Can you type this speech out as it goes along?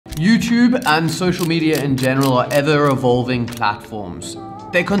YouTube and social media in general are ever-evolving platforms.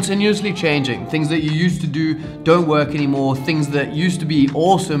 They're continuously changing. Things that you used to do don't work anymore. Things that used to be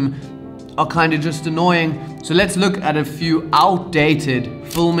awesome are kind of just annoying. So let's look at a few outdated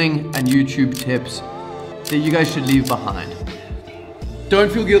filming and YouTube tips that you guys should leave behind.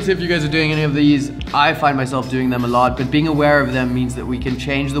 Don't feel guilty if you guys are doing any of these. I find myself doing them a lot, but being aware of them means that we can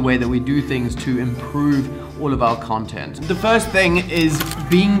change the way that we do things to improve all of our content. The first thing is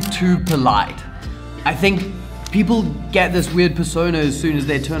being too polite. I think people get this weird persona as soon as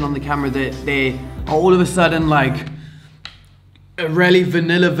they turn on the camera that they are all of a sudden like a really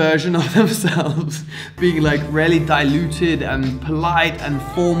vanilla version of themselves, being like really diluted and polite and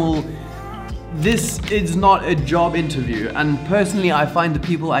formal. This is not a job interview, and personally I find the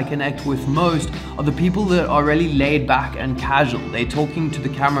people I connect with most are the people that are really laid back and casual. They're talking to the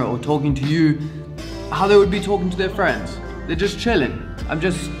camera or talking to you how they would be talking to their friends. They're just chilling. I'm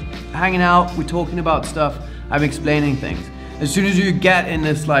just hanging out, we're talking about stuff, I'm explaining things. As soon as you get in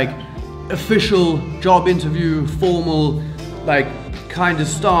this like official job interview, formal, like kind of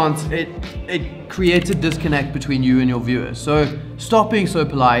stance, it creates a disconnect between you and your viewers. So stop being so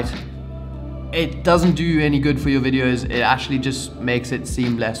polite. It doesn't do you any good for your videos. It actually just makes it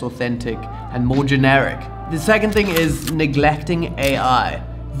seem less authentic and more generic. The second thing is neglecting AI.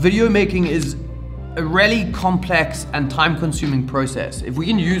 Video making is a really complex and time-consuming process. If we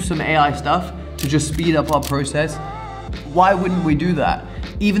can use some AI stuff to just speed up our process, why wouldn't we do that?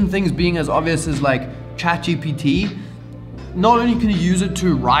 Even things being as obvious as like ChatGPT, not only can you use it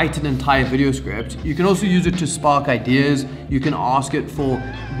to write an entire video script, you can also use it to spark ideas. You can ask it for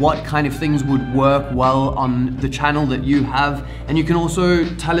what kind of things would work well on the channel that you have. And you can also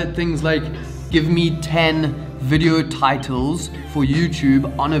tell it things like, give me 10 video titles for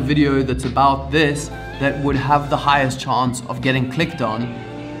YouTube on a video that's about this that would have the highest chance of getting clicked on.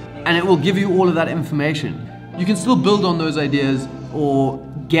 And it will give you all of that information. You can still build on those ideas or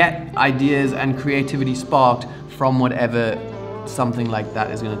get ideas and creativity sparked from whatever something like that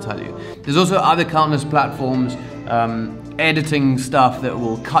is going to tell you. There's also other countless platforms, editing stuff that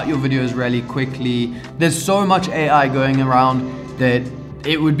will cut your videos really quickly. There's so much AI going around that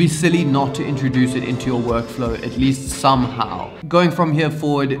it would be silly not to introduce it into your workflow, at least somehow. Going from here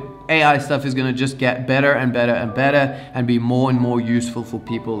forward, AI stuff is gonna just get better and better and better and be more and more useful for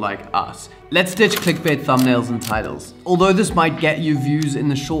people like us. Let's ditch clickbait thumbnails and titles. Although this might get you views in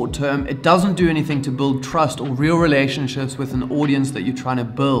the short term, it doesn't do anything to build trust or real relationships with an audience that you're trying to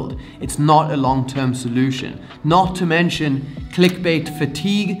build. It's not a long-term solution. Not to mention clickbait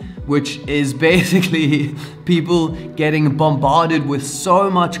fatigue, which is basically people getting bombarded with so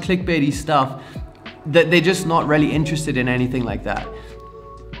much clickbaity stuff that they're just not really interested in anything like that.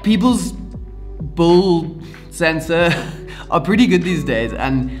 People's bull sensor are pretty good these days,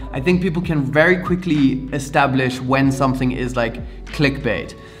 and I think people can very quickly establish when something is like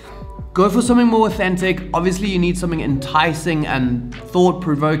clickbait. Go for something more authentic. Obviously you need something enticing and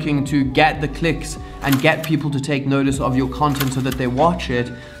thought-provoking to get the clicks and get people to take notice of your content so that they watch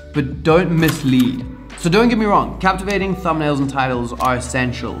it, but don't mislead. So don't get me wrong, captivating thumbnails and titles are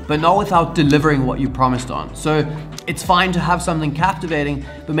essential, but not without delivering what you promised on. So it's fine to have something captivating,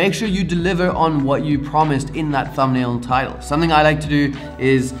 but make sure you deliver on what you promised in that thumbnail and title. Something I like to do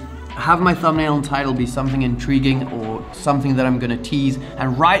is have my thumbnail and title be something intriguing or something that I'm gonna tease,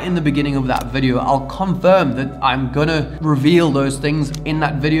 and right in the beginning of that video I'll confirm that I'm gonna reveal those things in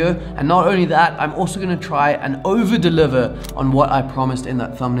that video. And not only that, I'm also gonna try and over deliver on what I promised in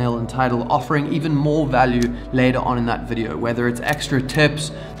that thumbnail and title, offering even more value later on in that video, whether it's extra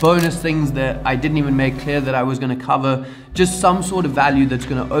tips, bonus things that I didn't even make clear that I was gonna cover, just some sort of value that's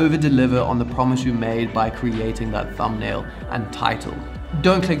gonna over deliver on the promise you made by creating that thumbnail and title.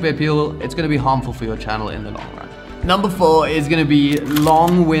 Don't clickbait people, it's gonna be harmful for your channel in the long run. Number 4 is gonna be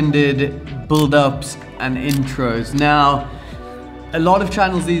long-winded build-ups and intros. Now, a lot of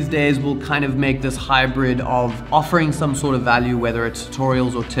channels these days will kind of make this hybrid of offering some sort of value, whether it's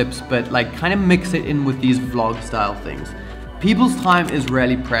tutorials or tips, but like kind of mix it in with these vlog style things. People's time is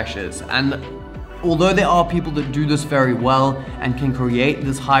really precious, and although there are people that do this very well and can create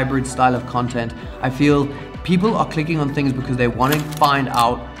this hybrid style of content, I feel people are clicking on things because they want to find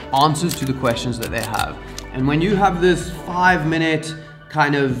out answers to the questions that they have. And when you have this 5-minute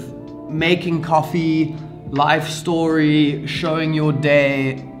kind of making coffee, life story, showing your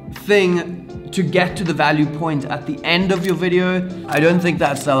day thing to get to the value point at the end of your video, I don't think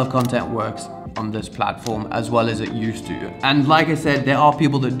that style of content works on this platform as well as it used to. And like I said, there are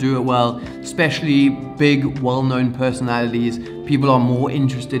people that do it well, especially big, well-known personalities. People are more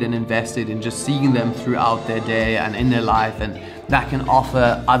interested and invested in just seeing them throughout their day and in their life, and that can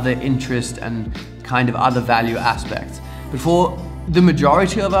offer other interest and kind of other value aspects. But for the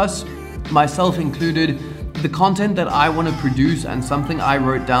majority of us, myself included, the content that I want to produce and something I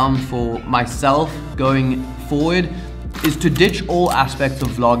wrote down for myself going forward is to ditch all aspects of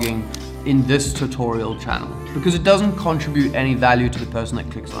vlogging in this tutorial channel, because it doesn't contribute any value to the person that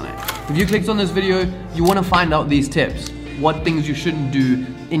clicks on it. If you clicked on this video, you want to find out these tips, what things you shouldn't do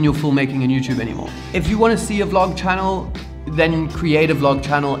in your filmmaking and YouTube anymore. If you want to see a vlog channel, then create a vlog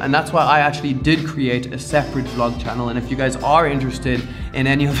channel, and that's why I actually did create a separate vlog channel. And if you guys are interested in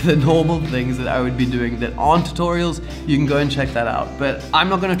any of the normal things that I would be doing that aren't tutorials, you can go and check that out. But I'm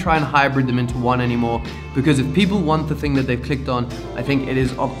not going to try and hybrid them into one anymore, because if people want the thing that they've clicked on, I think it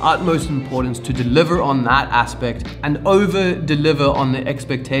is of utmost importance to deliver on that aspect and over deliver on the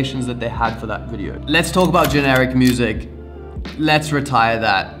expectations that they had for that video. Let's talk about generic music. Let's retire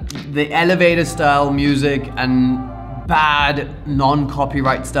that. The elevator style music and bad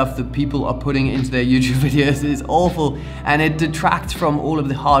non-copyright stuff that people are putting into their YouTube videos is awful, and it detracts from all of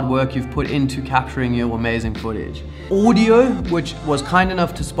the hard work you've put into capturing your amazing footage. Audio, which was kind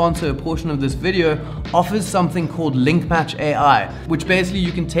enough to sponsor a portion of this video, offers something called Link Match AI, which basically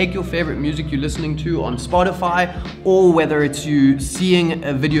you can take your favorite music you're listening to on Spotify, or whether it's you seeing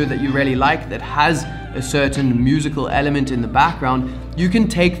a video that you really like that has a certain musical element in the background, you can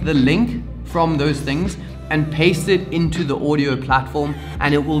take the link from those things and paste it into the audio platform,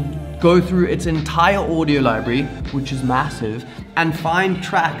 and it will go through its entire audio library, which is massive, and find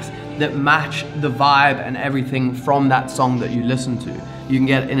tracks that match the vibe and everything from that song that you listen to. You can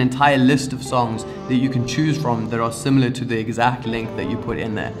get an entire list of songs that you can choose from that are similar to the exact link that you put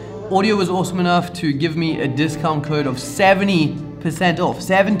in there. Audio was awesome enough to give me a discount code of 70% off.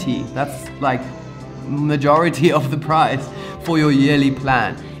 70, that's like majority of the price for your yearly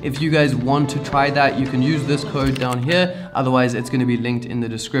plan. If you guys want to try that, you can use this code down here. Otherwise, it's going to be linked in the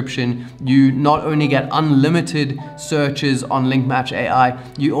description. You not only get unlimited searches on Link Match AI,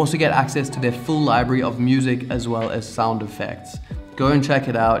 you also get access to their full library of music as well as sound effects. Go and check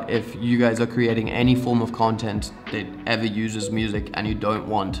it out if you guys are creating any form of content that ever uses music and you don't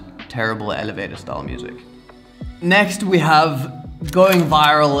want terrible elevator style music. Next, we have going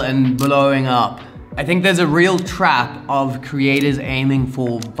viral and blowing up. I think there's a real trap of creators aiming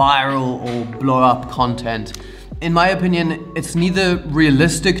for viral or blow up content. In my opinion, it's neither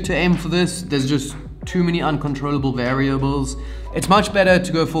realistic to aim for this, there's just too many uncontrollable variables. It's much better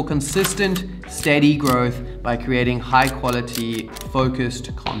to go for consistent, steady growth by creating high quality,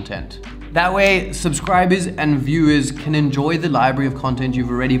 focused content. That way, subscribers and viewers can enjoy the library of content you've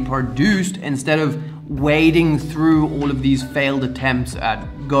already produced instead of wading through all of these failed attempts at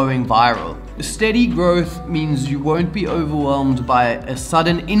going viral. Steady growth means you won't be overwhelmed by a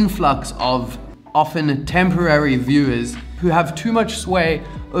sudden influx of often temporary viewers who have too much sway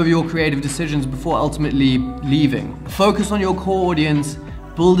over your creative decisions before ultimately leaving. Focus on your core audience,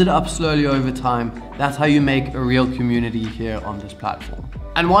 build it up slowly over time. That's how you make a real community here on this platform.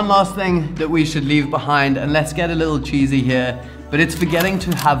 And one last thing that we should leave behind, and let's get a little cheesy here, but it's forgetting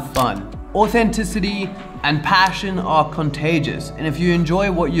to have fun. Authenticity and passion are contagious, and if you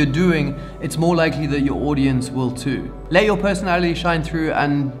enjoy what you're doing, it's more likely that your audience will too. Let your personality shine through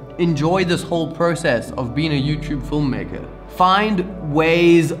and enjoy this whole process of being a YouTube filmmaker. Find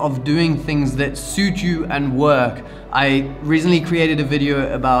ways of doing things that suit you and work. I recently created a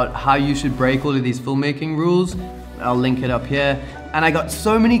video about how you should break all of these filmmaking rules. I'll link it up here. And I got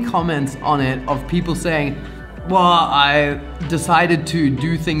so many comments on it of people saying, well, I decided to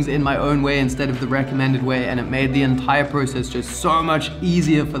do things in my own way instead of the recommended way, and it made the entire process just so much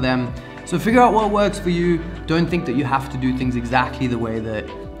easier for them. So figure out what works for you. Don't think that you have to do things exactly the way that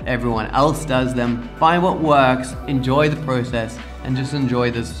everyone else does them. Find what works, enjoy the process, and just enjoy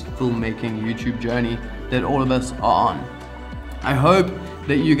this filmmaking YouTube journey that all of us are on. I hope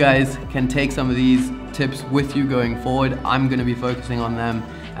that you guys can take some of these tips with you going forward. I'm going to be focusing on them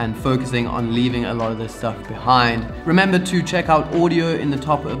and focusing on leaving a lot of this stuff behind. Remember to check out audio in the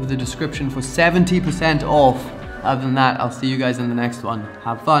top of the description for 70% off. Other than that, I'll see you guys in the next one.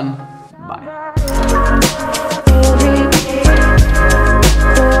 Have fun. Bye.